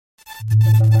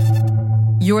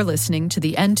You're listening to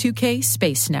the N2K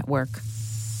Space Network.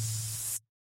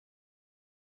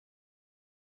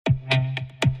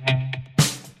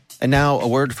 And now a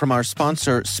word from our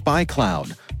sponsor,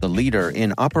 SpyCloud, the leader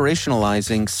in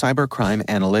operationalizing cybercrime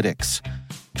analytics.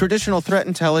 Traditional threat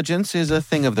intelligence is a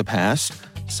thing of the past.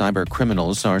 Cyber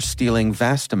criminals are stealing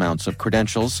vast amounts of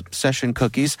credentials, session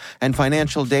cookies, and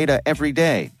financial data every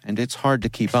day, and it's hard to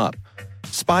keep up.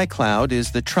 SpyCloud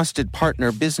is the trusted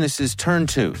partner businesses turn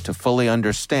to fully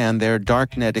understand their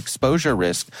darknet exposure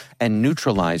risk and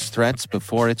neutralize threats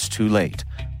before it's too late.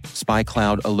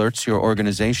 SpyCloud alerts your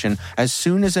organization as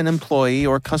soon as an employee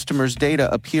or customer's data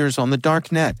appears on the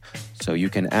darknet, so you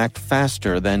can act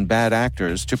faster than bad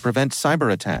actors to prevent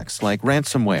cyber attacks like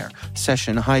ransomware,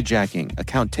 session hijacking,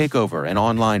 account takeover, and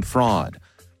online fraud.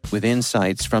 With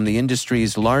insights from the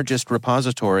industry's largest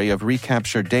repository of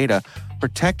recaptured data,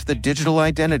 protect the digital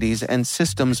identities and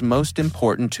systems most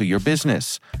important to your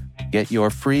business. Get your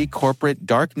free corporate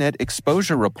darknet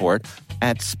exposure report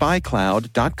at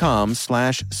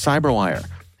spycloud.com/cyberwire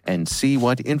and see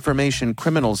what information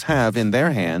criminals have in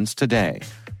their hands today.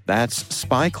 That's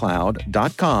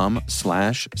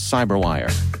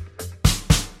spycloud.com/cyberwire.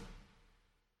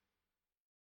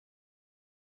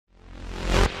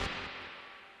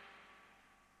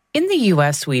 In the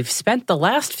U.S., we've spent the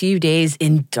last few days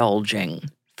indulging.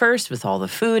 First with all the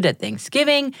food at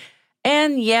Thanksgiving,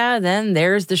 and then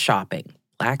there's the shopping.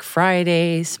 Black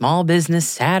Friday, Small Business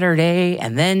Saturday,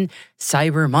 and then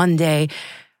Cyber Monday.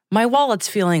 My wallet's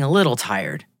feeling a little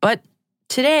tired, but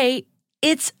today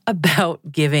it's about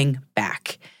giving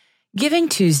back. Giving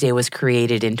Tuesday was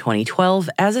created in 2012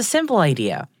 as a simple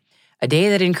idea, a day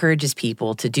that encourages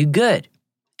people to do good.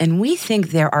 And we think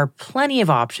there are plenty of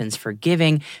options for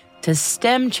giving to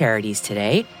STEM charities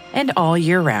today and all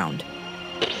year round.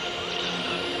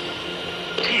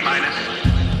 T-minus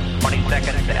 20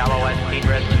 seconds to LOS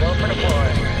Egress. Go for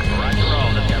deploy. Roger, roll.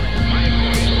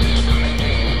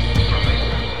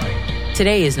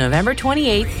 Today is November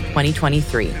 28th,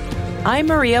 2023. I'm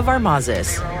Maria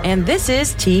Varmazis, and this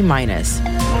is T-minus.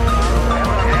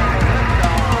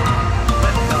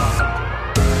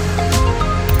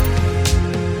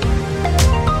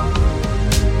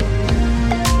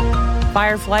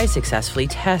 Firefly successfully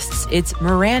tests its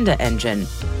Miranda engine.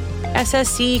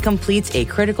 SSC completes a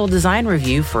critical design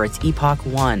review for its Epoch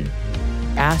 1.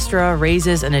 Astra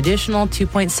raises an additional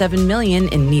 $2.7 million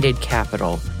in needed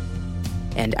capital.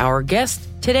 And our guest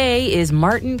today is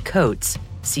Martin Coates,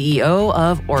 CEO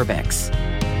of Orbex.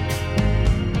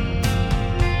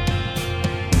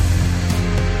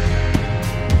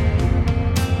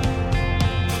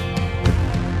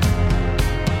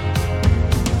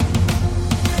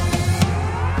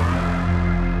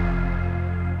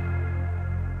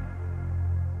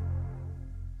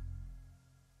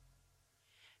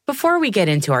 Before we get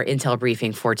into our Intel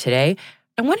briefing for today,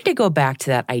 I wanted to go back to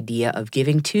that idea of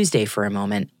Giving Tuesday for a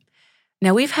moment.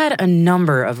 Now, we've had a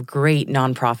number of great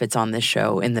nonprofits on this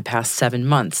show in the past 7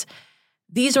 months.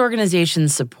 These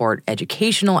organizations support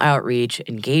educational outreach,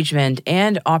 engagement,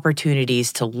 and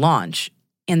opportunities to launch,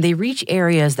 and they reach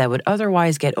areas that would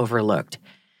otherwise get overlooked.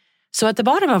 So at the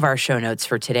bottom of our show notes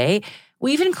for today,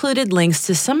 we've included links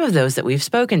to some of those that we've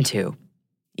spoken to.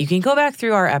 You can go back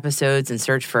through our episodes and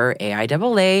search for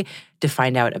AIAA to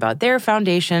find out about their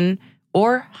foundation,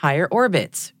 or Higher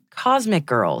Orbits, Cosmic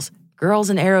Girls, Girls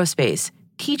in Aerospace,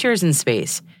 Teachers in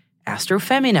Space,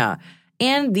 Astrofemina,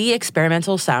 and the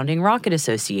Experimental Sounding Rocket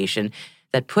Association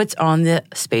that puts on the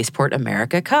Spaceport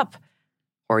America Cup.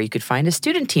 Or you could find a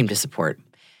student team to support.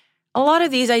 A lot of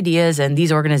these ideas and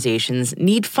these organizations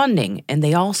need funding, and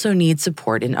they also need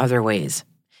support in other ways.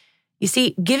 You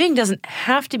see, giving doesn't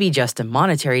have to be just a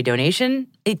monetary donation.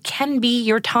 It can be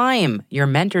your time, your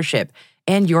mentorship,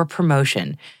 and your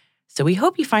promotion. So we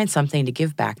hope you find something to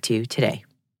give back to today.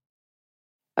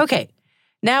 Okay,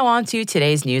 now on to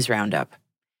today's news roundup.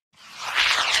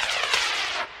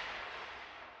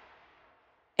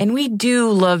 And we do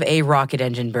love a rocket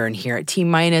engine burn here at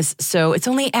T-minus, so it's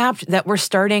only apt that we're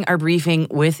starting our briefing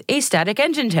with a static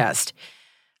engine test.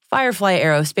 Firefly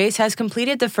Aerospace has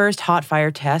completed the first hot fire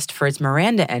test for its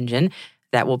Miranda engine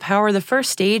that will power the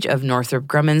first stage of Northrop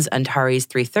Grumman's Antares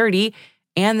 330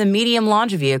 and the medium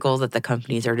launch vehicle that the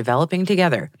companies are developing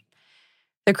together.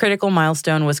 The critical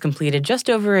milestone was completed just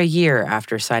over a year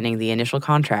after signing the initial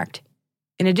contract.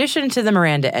 In addition to the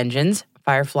Miranda engines,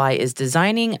 Firefly is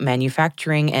designing,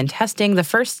 manufacturing, and testing the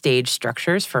first stage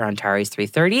structures for Antares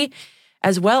 330,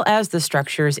 as well as the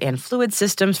structures and fluid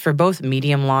systems for both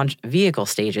medium launch vehicle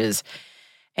stages.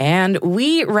 And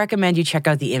we recommend you check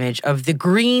out the image of the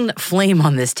green flame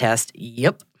on this test.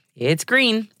 Yep, it's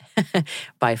green.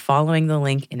 by following the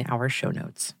link in our show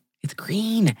notes. It's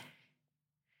green.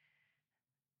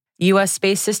 U.S.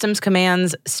 Space Systems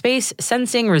Command's Space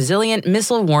Sensing Resilient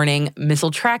Missile Warning, Missile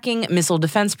Tracking, Missile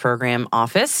Defense Program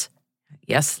Office,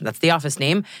 yes, that's the office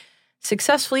name,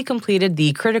 successfully completed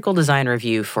the critical design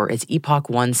review for its Epoch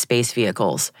 1 space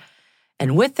vehicles.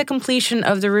 And with the completion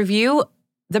of the review,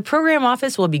 the program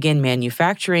office will begin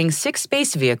manufacturing 6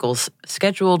 space vehicles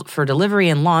scheduled for delivery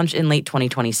and launch in late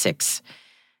 2026.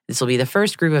 This will be the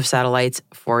first group of satellites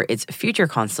for its future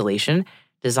constellation,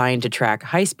 designed to track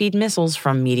high-speed missiles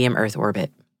from medium Earth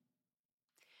orbit.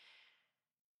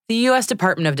 The U.S.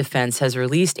 Department of Defense has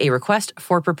released a request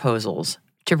for proposals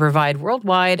to provide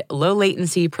worldwide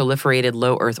low-latency proliferated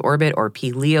low Earth orbit, or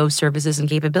PLEO, services and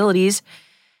capabilities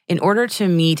in order to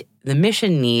meet the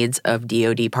mission needs of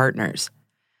DoD partners.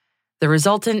 The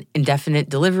resultant Indefinite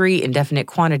Delivery, Indefinite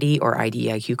Quantity, or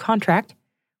IDIQ contract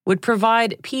would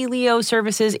provide PLEO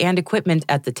services and equipment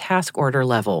at the task order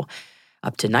level.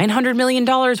 Up to $900 million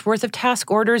worth of task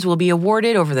orders will be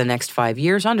awarded over the next 5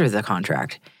 years under the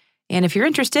contract. And if you're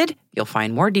interested, you'll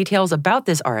find more details about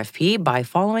this RFP by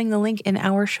following the link in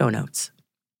our show notes.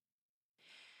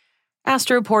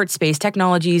 Astroport Space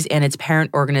Technologies and its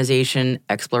parent organization,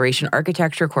 Exploration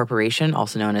Architecture Corporation,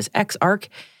 also known as XARC,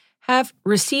 have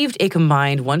received a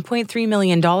combined $1.3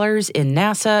 million in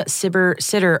NASA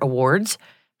SBIR awards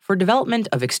for development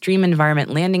of extreme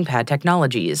environment landing pad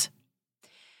technologies.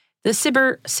 The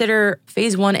SBIR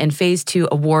Phase 1 and Phase 2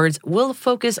 awards will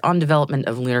focus on development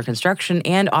of lunar construction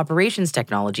and operations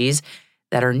technologies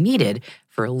that are needed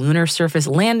for lunar surface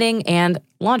landing and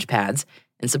launch pads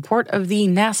in support of the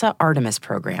NASA Artemis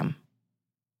program.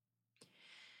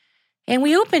 And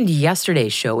we opened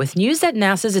yesterday's show with news that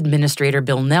NASA's Administrator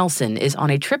Bill Nelson is on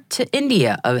a trip to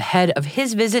India ahead of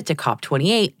his visit to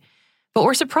COP28, but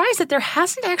we're surprised that there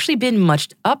hasn't actually been much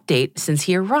update since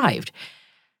he arrived.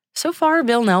 So far,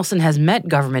 Bill Nelson has met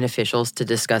government officials to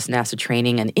discuss NASA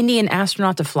training an Indian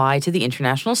astronaut to fly to the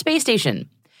International Space Station.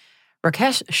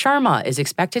 Rakesh Sharma is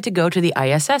expected to go to the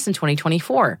ISS in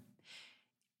 2024.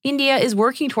 India is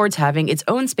working towards having its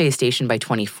own space station by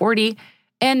 2040,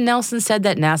 and Nelson said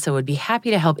that NASA would be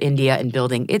happy to help India in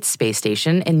building its space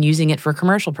station and using it for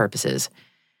commercial purposes.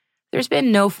 There's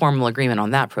been no formal agreement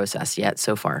on that process yet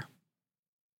so far.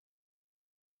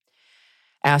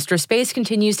 Astrospace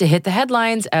continues to hit the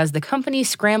headlines as the company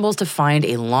scrambles to find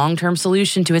a long-term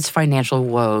solution to its financial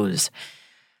woes.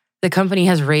 The company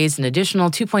has raised an additional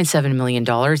 $2.7 million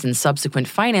in subsequent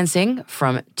financing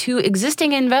from 2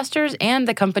 existing investors and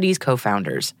the company's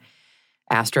co-founders.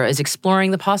 Astra is exploring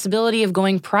the possibility of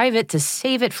going private to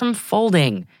save it from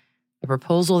folding, a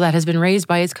proposal that has been raised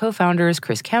by its co-founders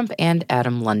Chris Kemp and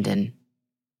Adam London.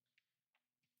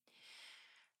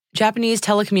 Japanese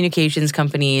telecommunications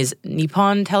companies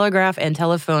Nippon Telegraph and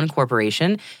Telephone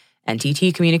Corporation,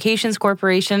 NTT Communications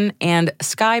Corporation, and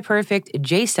Sky Perfect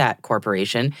JSAT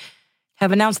Corporation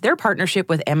have announced their partnership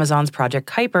with Amazon's Project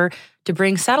Kuiper to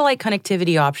bring satellite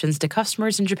connectivity options to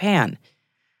customers in Japan.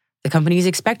 The companies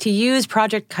expect to use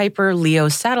Project Kuiper LEO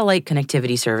satellite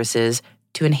connectivity services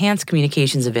to enhance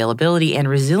communications availability and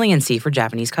resiliency for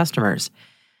Japanese customers.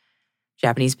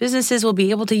 Japanese businesses will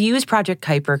be able to use Project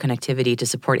Kuiper connectivity to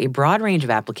support a broad range of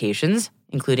applications,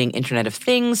 including Internet of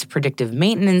Things, predictive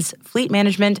maintenance, fleet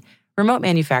management, remote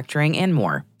manufacturing, and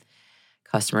more.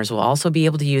 Customers will also be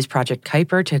able to use Project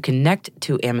Kuiper to connect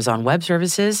to Amazon Web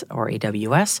Services, or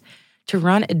AWS, to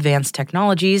run advanced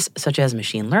technologies such as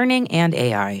machine learning and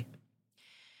AI.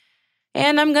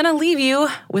 And I'm going to leave you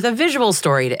with a visual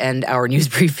story to end our news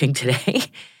briefing today.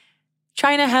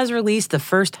 China has released the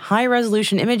first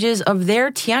high-resolution images of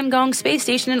their Tiangong space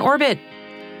station in orbit.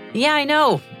 Yeah, I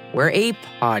know. We're a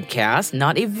podcast,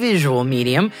 not a visual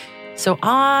medium. So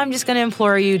I'm just going to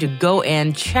implore you to go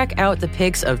and check out the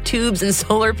pics of tubes and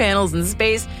solar panels in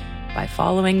space by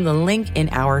following the link in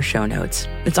our show notes.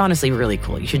 It's honestly really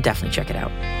cool. You should definitely check it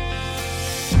out.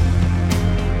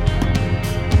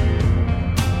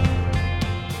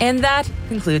 And that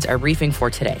concludes our briefing for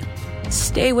today.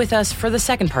 Stay with us for the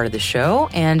second part of the show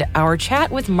and our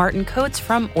chat with Martin Coates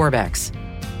from Orbex.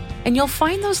 And you'll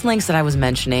find those links that I was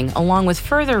mentioning, along with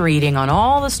further reading on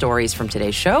all the stories from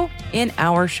today's show, in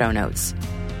our show notes.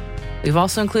 We've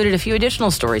also included a few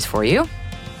additional stories for you.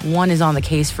 One is on the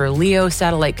case for LEO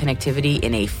satellite connectivity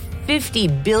in a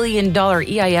 $50 billion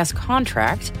EIS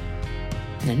contract,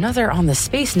 and another on the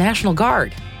Space National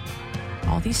Guard.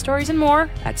 All these stories and more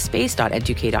at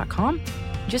space.n2k.com.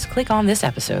 Just click on this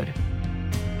episode.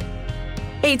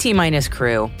 Hey, T-Minus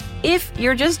crew. If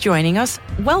you're just joining us,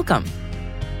 welcome.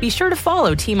 Be sure to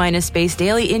follow T-Minus Space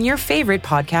Daily in your favorite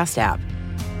podcast app.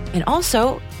 And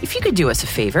also, if you could do us a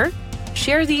favor,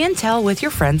 Share the intel with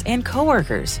your friends and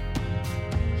coworkers.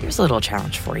 Here's a little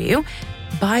challenge for you.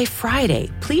 By Friday,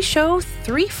 please show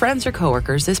 3 friends or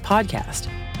coworkers this podcast.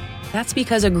 That's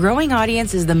because a growing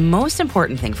audience is the most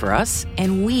important thing for us,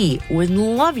 and we would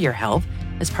love your help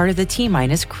as part of the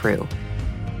T-Minus crew.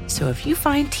 So if you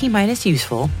find T-Minus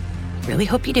useful, really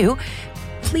hope you do,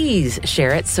 please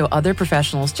share it so other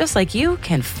professionals just like you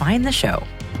can find the show.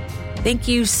 Thank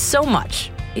you so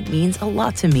much. It means a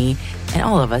lot to me and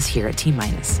all of us here at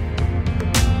T-Minus.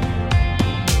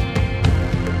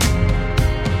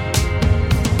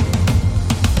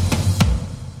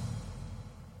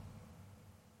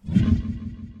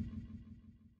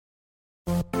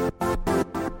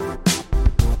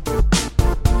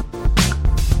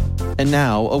 And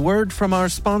now, a word from our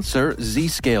sponsor,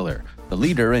 Zscaler, the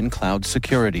leader in cloud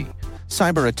security.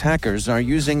 Cyber attackers are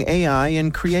using AI in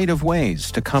creative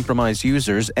ways to compromise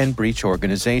users and breach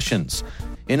organizations.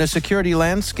 In a security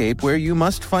landscape where you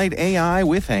must fight AI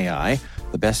with AI,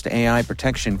 the best AI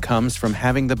protection comes from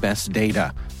having the best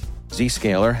data.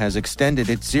 Zscaler has extended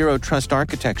its Zero Trust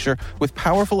architecture with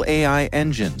powerful AI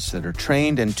engines that are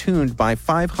trained and tuned by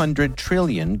 500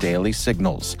 trillion daily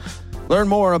signals. Learn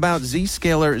more about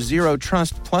Zscaler Zero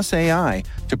Trust plus AI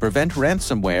to prevent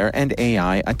ransomware and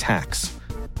AI attacks.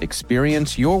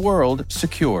 Experience your world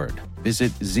secured.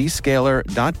 Visit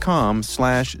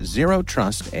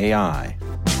zscaler.com/zerotrustai.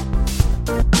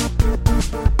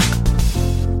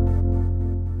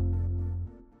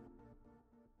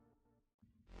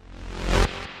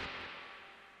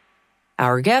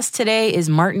 Our guest today is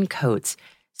Martin Coates,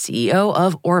 CEO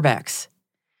of Orbex.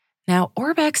 Now,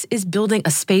 Orbex is building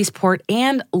a spaceport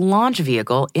and launch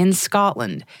vehicle in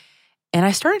Scotland. And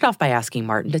I started off by asking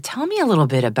Martin to tell me a little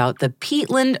bit about the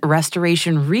peatland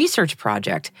restoration research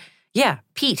project. Yeah,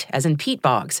 peat, as in peat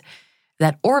bogs,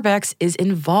 that Orbex is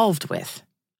involved with.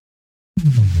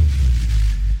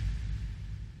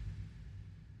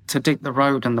 To dig the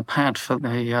road and the pad for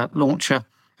the launcher,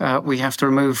 we have to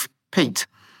remove peat.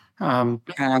 And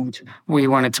we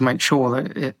wanted to make sure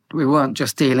that we weren't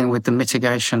just dealing with the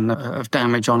mitigation of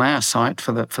damage on our site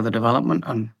for the development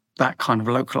and that kind of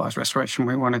localized restoration.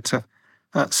 We wanted to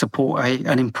support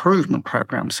an improvement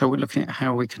program. So we're looking at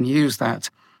how we can use that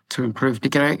to improve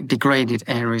degraded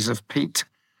areas of peat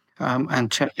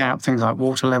and check out things like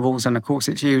water levels. And of course,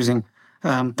 it's using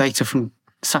data from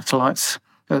satellites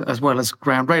as well as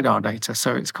ground radar data.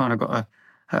 So it's kind of got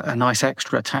a nice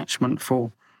extra attachment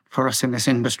for us in this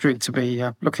industry to be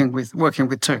working with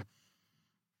too.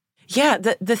 Yeah,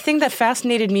 the thing that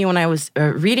fascinated me when I was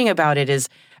reading about it is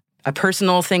a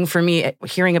personal thing for me,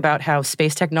 hearing about how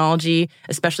space technology,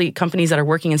 especially companies that are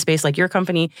working in space like your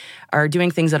company, are doing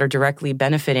things that are directly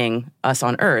benefiting us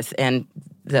on Earth. And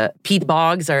the peat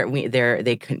bogs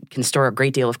they can store a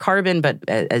great deal of carbon, but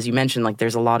as you mentioned, like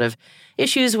there's a lot of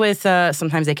issues with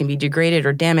sometimes they can be degraded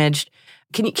or damaged.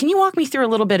 Can you walk me through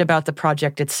a little bit about the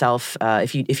project itself,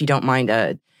 if you don't mind,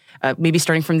 maybe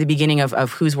starting from the beginning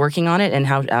of who's working on it and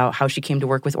how she came to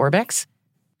work with Orbex?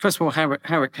 First of all,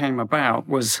 how it came about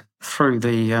was through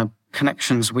the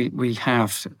connections we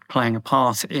have playing a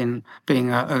part in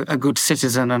being a good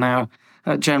citizen and our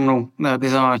general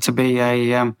desire to be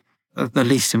the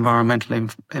least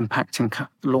environmentally impacting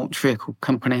launch vehicle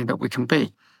company that we can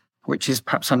be, which is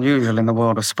perhaps unusual in the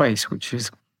world of space, which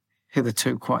is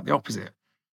hitherto quite the opposite.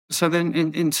 So then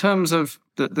in terms of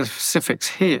the specifics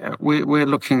here, we're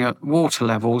looking at water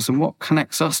levels, and what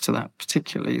connects us to that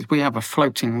particularly is we have a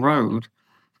floating road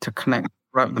to connect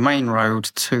the main road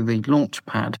to the launch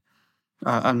pad.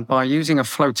 And by using a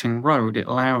floating road, it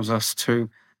allows us to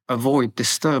avoid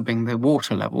disturbing the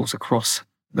water levels across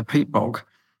the peat bog.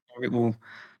 It will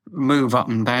move up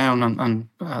and down and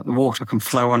the water can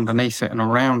flow underneath it and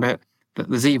around it.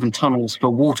 There's even tunnels for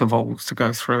water voles to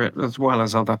go through it, as well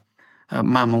as other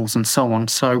mammals and so on.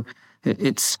 So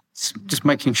it's just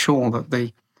making sure that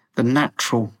the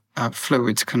natural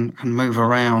fluids can move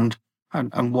around,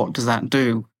 and what does that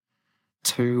do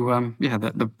to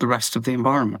the rest of the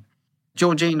environment.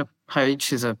 Georgina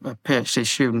Page is a PhD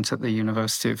student at the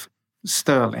University of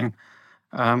Stirling,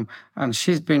 and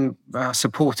she's been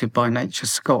supported by Nature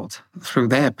Scott through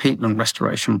their peatland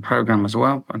restoration program as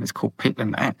well, and it's called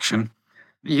Peatland Action,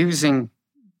 using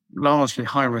largely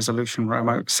high-resolution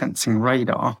remote sensing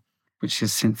radar, which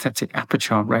is synthetic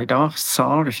aperture radar,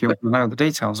 SAR, if you want to know the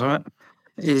details of it,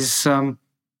 is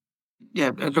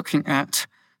looking at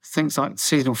things like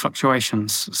seasonal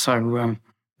fluctuations. So,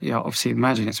 obviously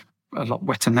imagine it's a lot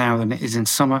wetter now than it is in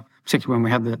summer, particularly when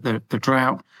we had the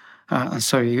drought. And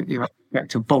so you have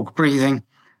effective bog breathing,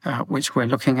 which we're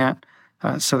looking at.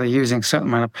 So they're using a certain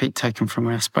amount of peat taken from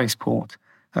our spaceport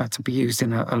to be used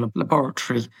in a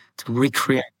laboratory to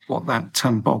recreate what that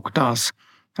bog does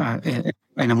in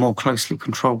a more closely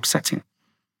controlled setting.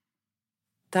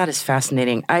 That is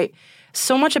fascinating.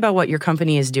 So much about what your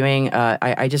company is doing,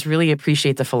 I just really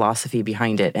appreciate the philosophy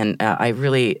behind it. And I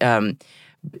really,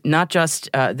 not just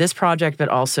this project, but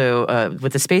also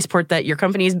with the spaceport that your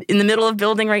company is in the middle of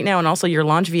building right now, and also your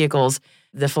launch vehicles,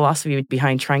 the philosophy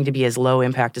behind trying to be as low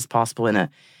impact as possible in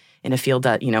a field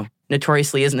that,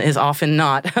 notoriously is often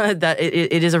not, that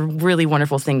it is a really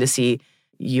wonderful thing to see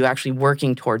you actually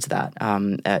working towards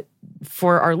that.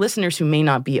 For our listeners who may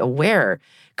not be aware,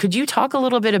 could you talk a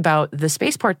little bit about the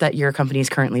spaceport that your company is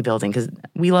currently building? Because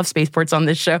we love spaceports on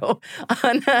this show,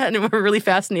 and we're really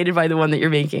fascinated by the one that you're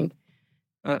making.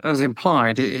 As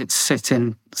implied, it sat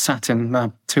in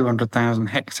 200,000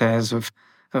 hectares of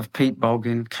peat bog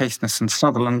in Caithness and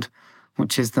Sutherland,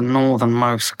 which is the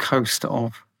northernmost coast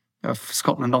of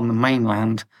Scotland on the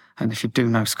mainland. And if you do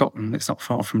know Scotland, it's not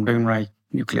far from Dounreay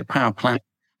nuclear power plant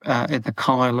in the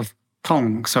Kyle of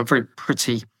Clong. So a very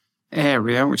pretty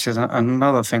area, which is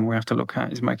another thing we have to look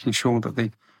at, is making sure that the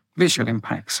visual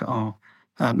impacts are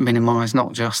minimised,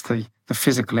 not just the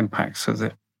physical impacts of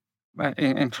it,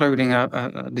 including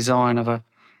a design of a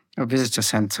visitor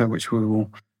centre, which we will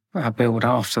build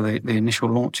after the initial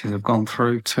launches have gone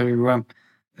through to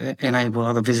enable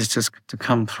other visitors to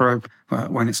come through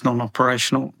when it's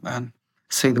non-operational and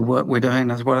see the work we're doing,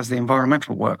 as well as the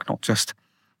environmental work, not just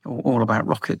all about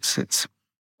rockets. It's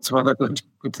other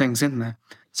good things in there.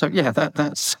 So yeah,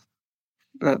 that's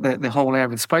the whole area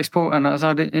of the spaceport. And as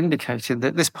I indicated,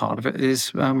 that this part of it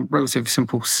is relatively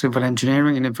simple civil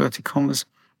engineering in inverted commas.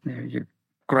 You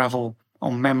gravel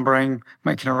on membrane,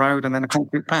 making a road, and then a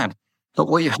concrete pad. But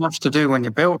what you have to do when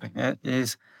you're building it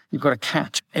is you've got to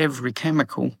catch every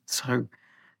chemical. So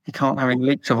you can't have any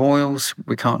leaks of oils.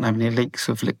 We can't have any leaks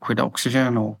of liquid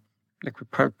oxygen or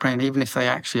liquid propane, even if they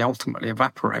actually ultimately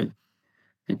evaporate.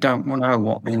 You don't know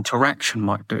what the interaction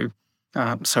might do.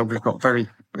 So we've got very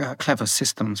clever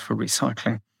systems for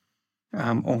recycling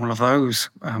all of those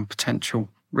potential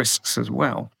risks as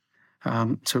well.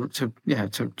 To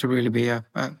really be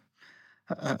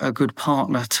a good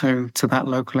partner to that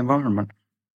local environment.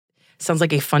 Sounds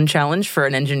like a fun challenge for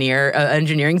an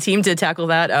engineering team to tackle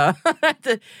that.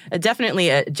 Definitely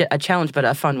a challenge, but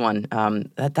a fun one.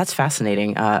 That's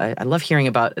fascinating. I love hearing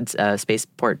about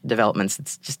spaceport developments.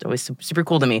 It's just always super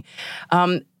cool to me.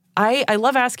 I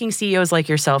love asking CEOs like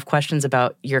yourself questions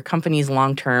about your company's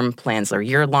long-term plans or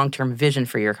your long-term vision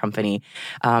for your company,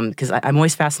 because I'm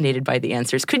always fascinated by the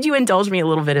answers. Could you indulge me a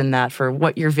little bit in that for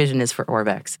what your vision is for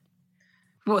Orbex?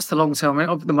 What's the long term?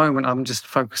 At the moment, I'm just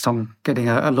focused on getting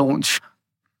a launch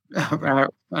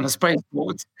out and a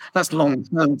spaceport. That's long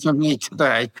term for me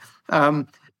today. But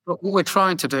what we're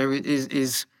trying to do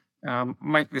is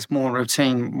make this more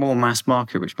routine, more mass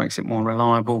market, which makes it more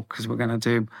reliable, because we're going to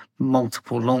do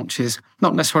multiple launches,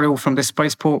 not necessarily all from this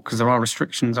spaceport, because there are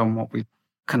restrictions on what we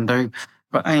can do,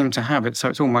 but aim to have it so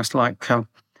it's almost like a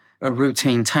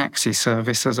routine taxi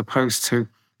service as opposed to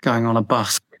going on a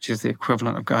bus, which is the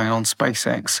equivalent of going on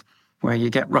SpaceX, where you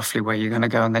get roughly where you're going to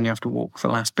go and then you have to walk the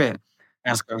last bit.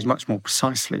 Ours goes much more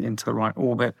precisely into the right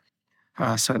orbit,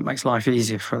 so it makes life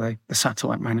easier for the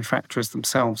satellite manufacturers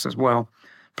themselves as well.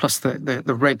 Plus the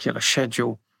regular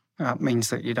schedule means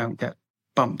that you don't get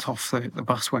bumped off the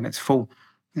bus when it's full.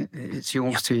 It's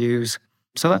yours to use.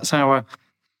 So that's our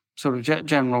sort of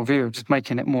general view of just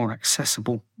making it more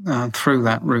accessible through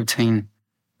that routine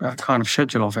kind of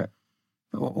schedule of it.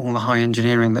 All the high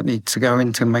engineering that needs to go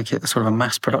into make it sort of a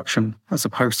mass production, as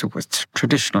opposed to what's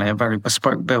traditionally a very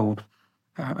bespoke build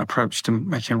approach to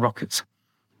making rockets.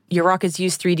 Your rockets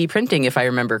use 3D printing, if I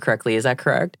remember correctly. Is that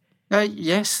correct?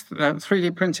 Yes,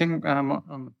 3D printing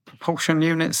on propulsion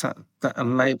units that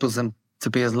enables them to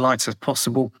be as light as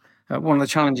possible. One of the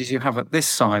challenges you have at this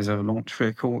size of a launch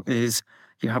vehicle is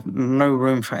you have no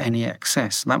room for any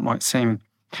excess. That might seem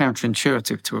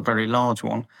counterintuitive to a very large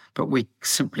one, but we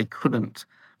simply couldn't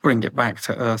bring it back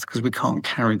to Earth because we can't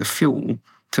carry the fuel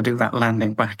to do that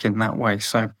landing back in that way.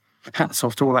 So hats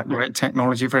off to all that great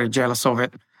technology, very jealous of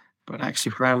it. But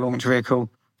actually for our launch vehicle,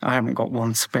 I haven't got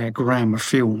one spare gram of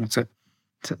fuel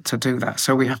to do that.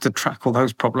 So we have to track all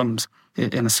those problems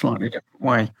in a slightly different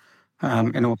way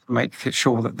in order to make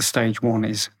sure that the stage one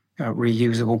is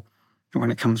reusable when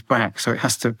it comes back. So it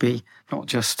has to be not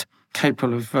just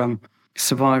capable of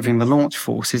surviving the launch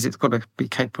forces, it's got to be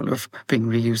capable of being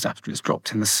reused after it's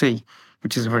dropped in the sea,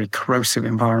 which is a very corrosive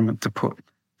environment to put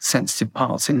sensitive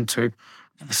parts into.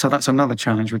 So that's another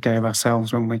challenge we gave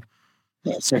ourselves when we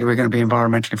said we're going to be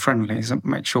environmentally friendly, is to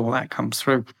make sure that comes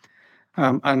through.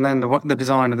 And then the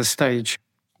design of the stage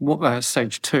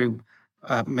two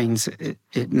means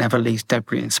it never leaves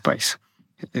debris in space.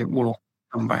 It will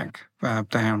come back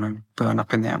down and burn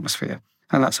up in the atmosphere.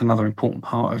 And that's another important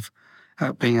part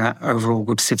of being that overall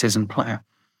good citizen player.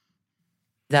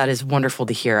 That is wonderful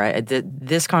to hear.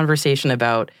 This conversation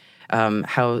about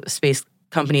how space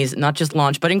companies, not just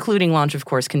launch, but including launch, of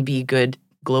course, can be good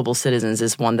global citizens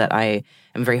is one that I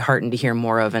am very heartened to hear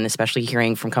more of, and especially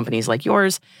hearing from companies like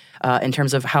yours in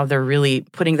terms of how they're really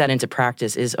putting that into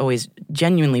practice is always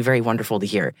genuinely very wonderful to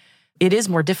hear. It is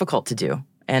more difficult to do,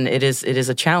 and it is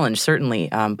a challenge, certainly,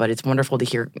 but it's wonderful to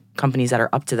hear companies that are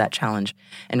up to that challenge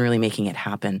and really making it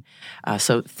happen.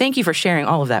 So thank you for sharing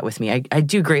all of that with me. I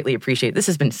do greatly appreciate it. This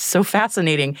has been so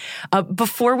fascinating.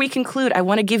 Before we conclude, I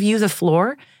want to give you the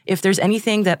floor. If there's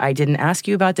anything that I didn't ask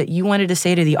you about that you wanted to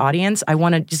say to the audience, I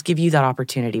want to just give you that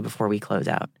opportunity before we close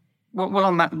out. Well,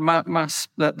 on that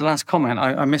the last comment,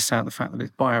 I missed out the fact that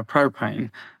it's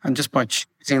biopropane, and just by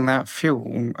choosing that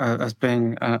fuel as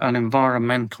being an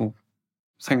environmental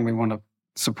thing we want to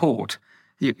support,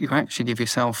 you actually give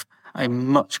yourself a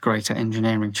much greater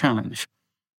engineering challenge.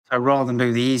 So rather than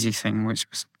do the easy thing, which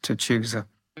was to choose a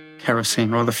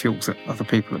kerosene or other fuels that other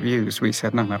people have used, we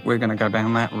said, no, we're going to go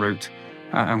down that route.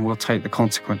 And we'll take the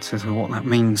consequences of what that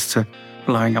means to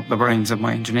blowing up the brains of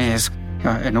my engineers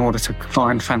in order to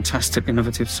find fantastic,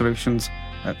 innovative solutions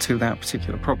to that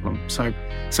particular problem. So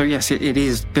yes, it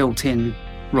is built in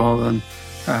rather than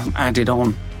added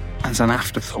on as an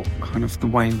afterthought, kind of the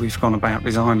way we've gone about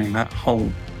designing that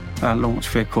whole launch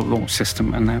vehicle, launch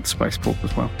system, and now the spaceport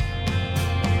as well.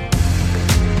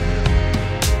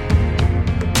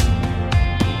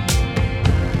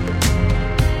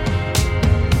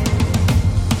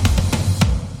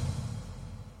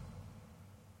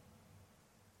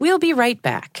 We'll be right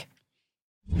back.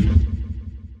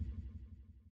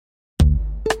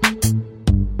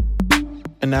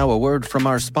 And now a word from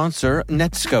our sponsor,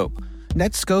 Netskope.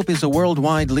 Netskope is a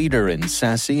worldwide leader in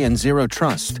SASE and Zero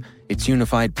Trust. Its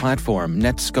unified platform,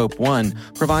 Netskope One,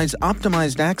 provides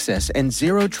optimized access and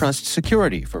Zero Trust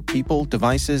security for people,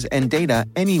 devices, and data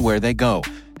anywhere they go,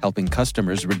 helping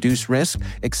customers reduce risk,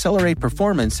 accelerate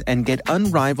performance, and get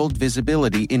unrivaled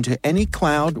visibility into any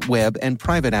cloud, web, and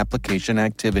private application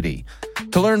activity.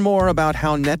 To learn more about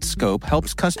how Netskope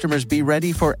helps customers be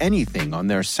ready for anything on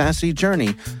their SASE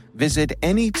journey, visit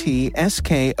netskope.com.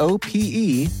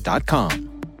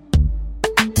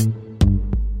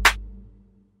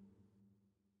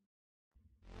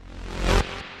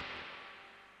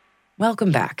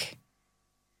 Welcome back.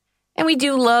 And we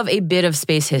do love a bit of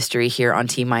space history here on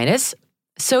T-Minus.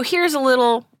 So here's a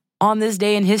little on this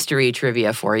day in history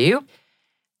trivia for you.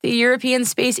 The European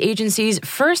Space Agency's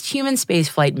first human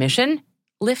spaceflight mission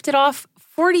lifted off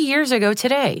 40 years ago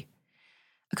today.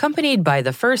 Accompanied by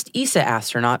the first ESA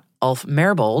astronaut, Ulf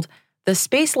Merbold, the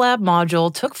Space Lab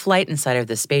module took flight inside of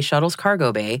the Space Shuttle's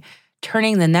cargo bay,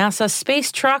 turning the NASA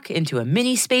space truck into a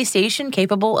mini space station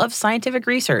capable of scientific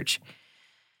research.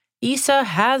 ESA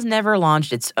has never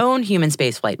launched its own human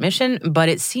spaceflight mission, but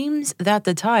it seems that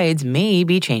the tides may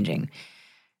be changing.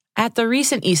 At the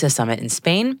recent ESA summit in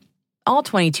Spain, all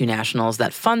 22 nationals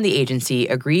that fund the agency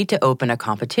agreed to open a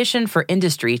competition for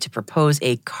industry to propose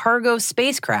a cargo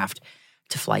spacecraft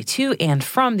to fly to and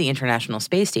from the International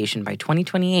Space Station by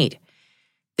 2028.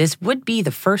 This would be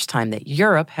the first time that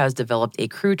Europe has developed a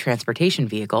crew transportation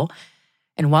vehicle,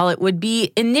 and while it would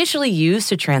be initially used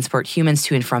to transport humans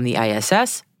to and from the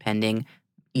ISS, pending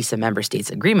ESA member states'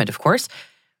 agreement, of course,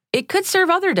 it could serve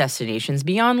other destinations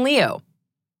beyond LEO.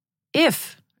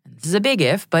 If, this is a big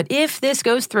if, but if this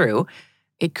goes through,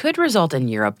 it could result in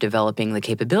Europe developing the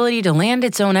capability to land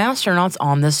its own astronauts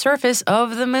on the surface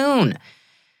of the moon.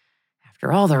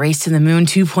 After all, the Race to the Moon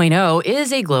 2.0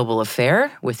 is a global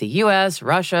affair, with the US,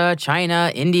 Russia,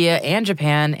 China, India, and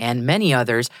Japan, and many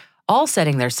others all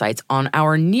setting their sights on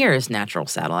our nearest natural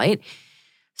satellite.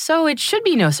 So it should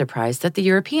be no surprise that the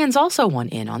Europeans also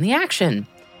want in on the action.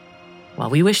 Well,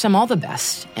 we wish them all the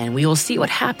best, and we will see what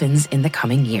happens in the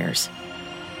coming years.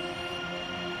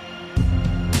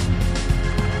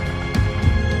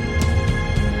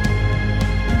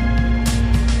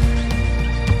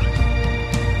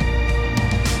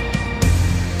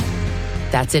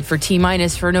 That's it for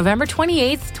T-Minus for November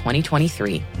 28th,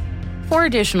 2023. For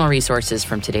additional resources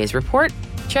from today's report,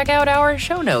 check out our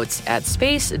show notes at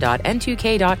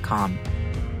space.n2k.com.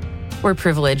 We're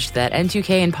privileged that N2K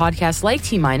and podcasts like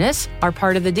T-Minus are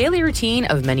part of the daily routine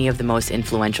of many of the most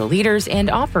influential leaders and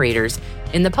operators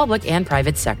in the public and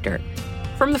private sector,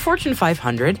 from the Fortune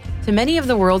 500 to many of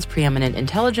the world's preeminent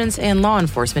intelligence and law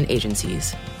enforcement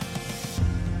agencies.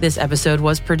 This episode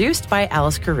was produced by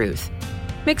Alice Carruth,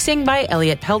 mixing by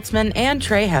Elliot Peltzman and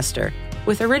Trey Hester,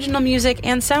 with original music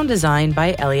and sound design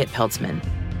by Elliot Peltzman.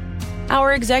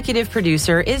 Our executive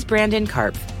producer is Brandon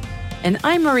Karpf, and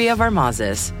I'm Maria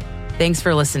Varmazes. Thanks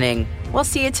for listening. We'll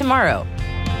see you tomorrow.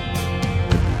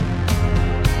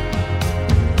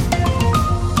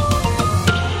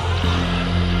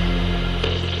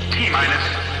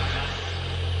 T-minus.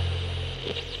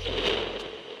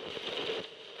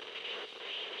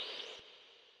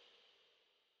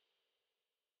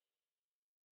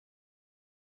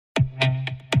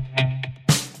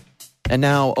 And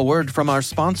now, a word from our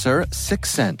sponsor,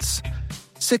 Syxsense.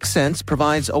 Syxsense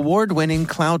provides award-winning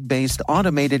cloud-based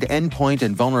automated endpoint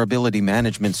and vulnerability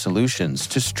management solutions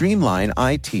to streamline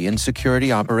IT and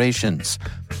security operations.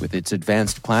 With its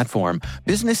advanced platform,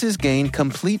 businesses gain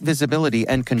complete visibility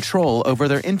and control over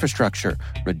their infrastructure,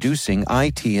 reducing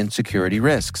IT and security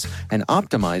risks and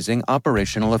optimizing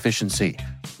operational efficiency.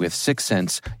 With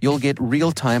Syxsense, you'll get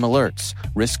real-time alerts,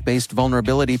 risk-based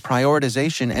vulnerability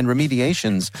prioritization and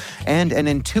remediations, and an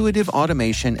intuitive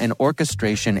automation and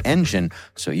orchestration engine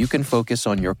so you can focus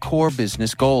on your core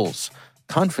business goals,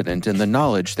 confident in the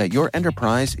knowledge that your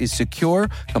enterprise is secure,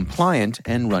 compliant,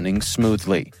 and running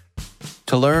smoothly.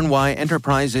 To learn why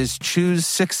enterprises choose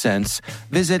Syxsense,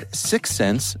 visit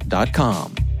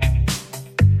syxsense.com.